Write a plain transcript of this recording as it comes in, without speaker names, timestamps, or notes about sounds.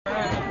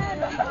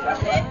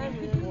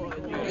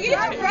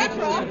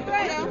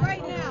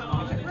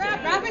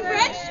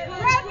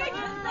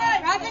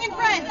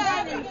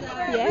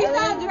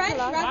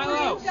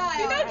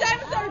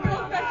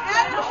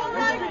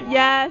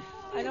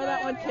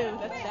that one too.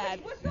 That's sad.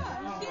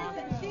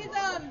 She's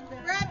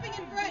rapping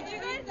in French. You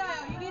need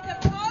to.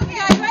 Okay,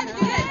 guys, let's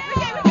do this.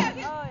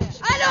 Okay.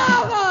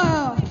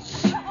 Alors.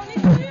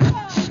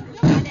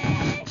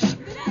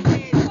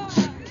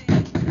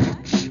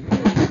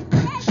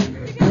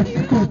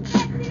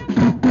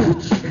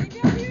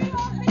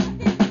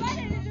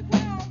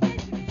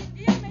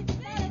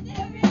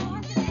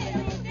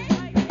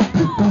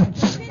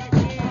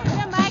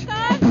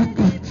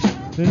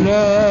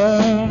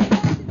 Love.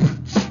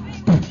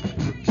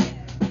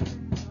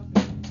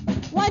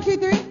 1, 2,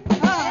 3.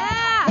 Yeah.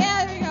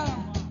 Yeah, there we go.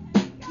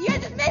 You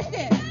guys just missed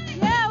it.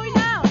 Yeah, we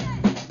know.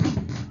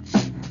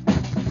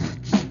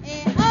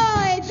 Et 1,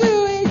 et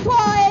 2, et 3,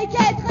 et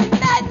 4, et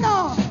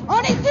maintenant.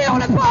 On est sur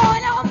le pont,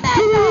 et on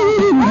maintenant.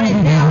 On est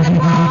sur le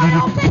pont, et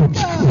on pète.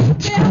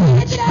 C'est la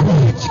vie de la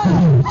vivre.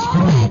 On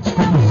est sur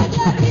la vie de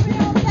la vivre, et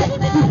on pète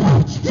maintenant.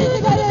 C'est le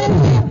balai.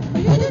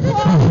 Et de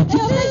toi, et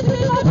on pète tous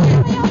les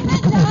mensonges, et on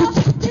pète là.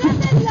 Et on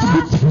pète là.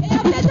 Et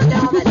on pète là,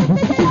 on va se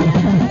péter là.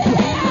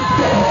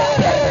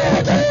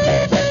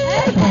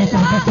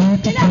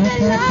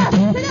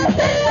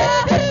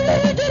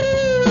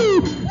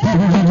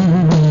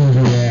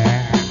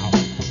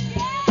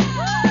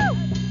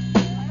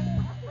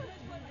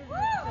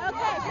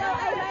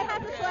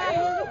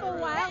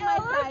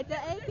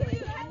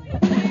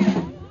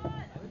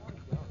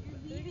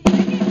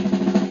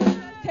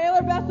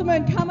 Taylor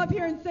Besselman, come up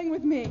here and sing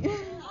with me. I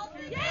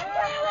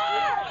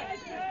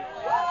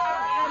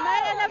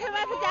might end up in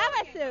my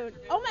pajamas soon.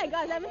 Oh my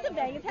god, is that Mr.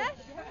 Bangatesh?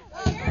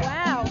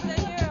 Wow.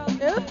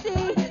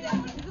 Oopsie.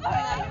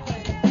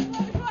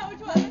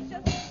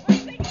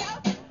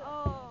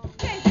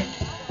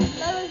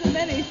 Love is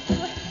many.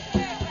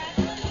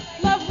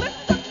 Love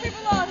lifts some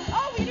people on.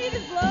 All we need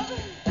is love. Do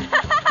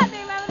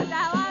you remember the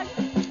dialogue?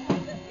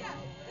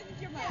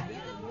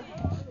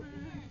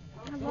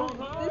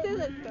 This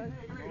isn't good.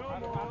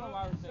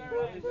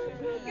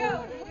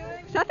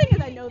 Something is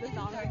I know the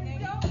song.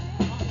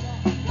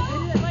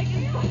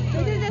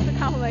 This is just a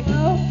compliment.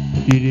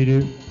 Do-do-do.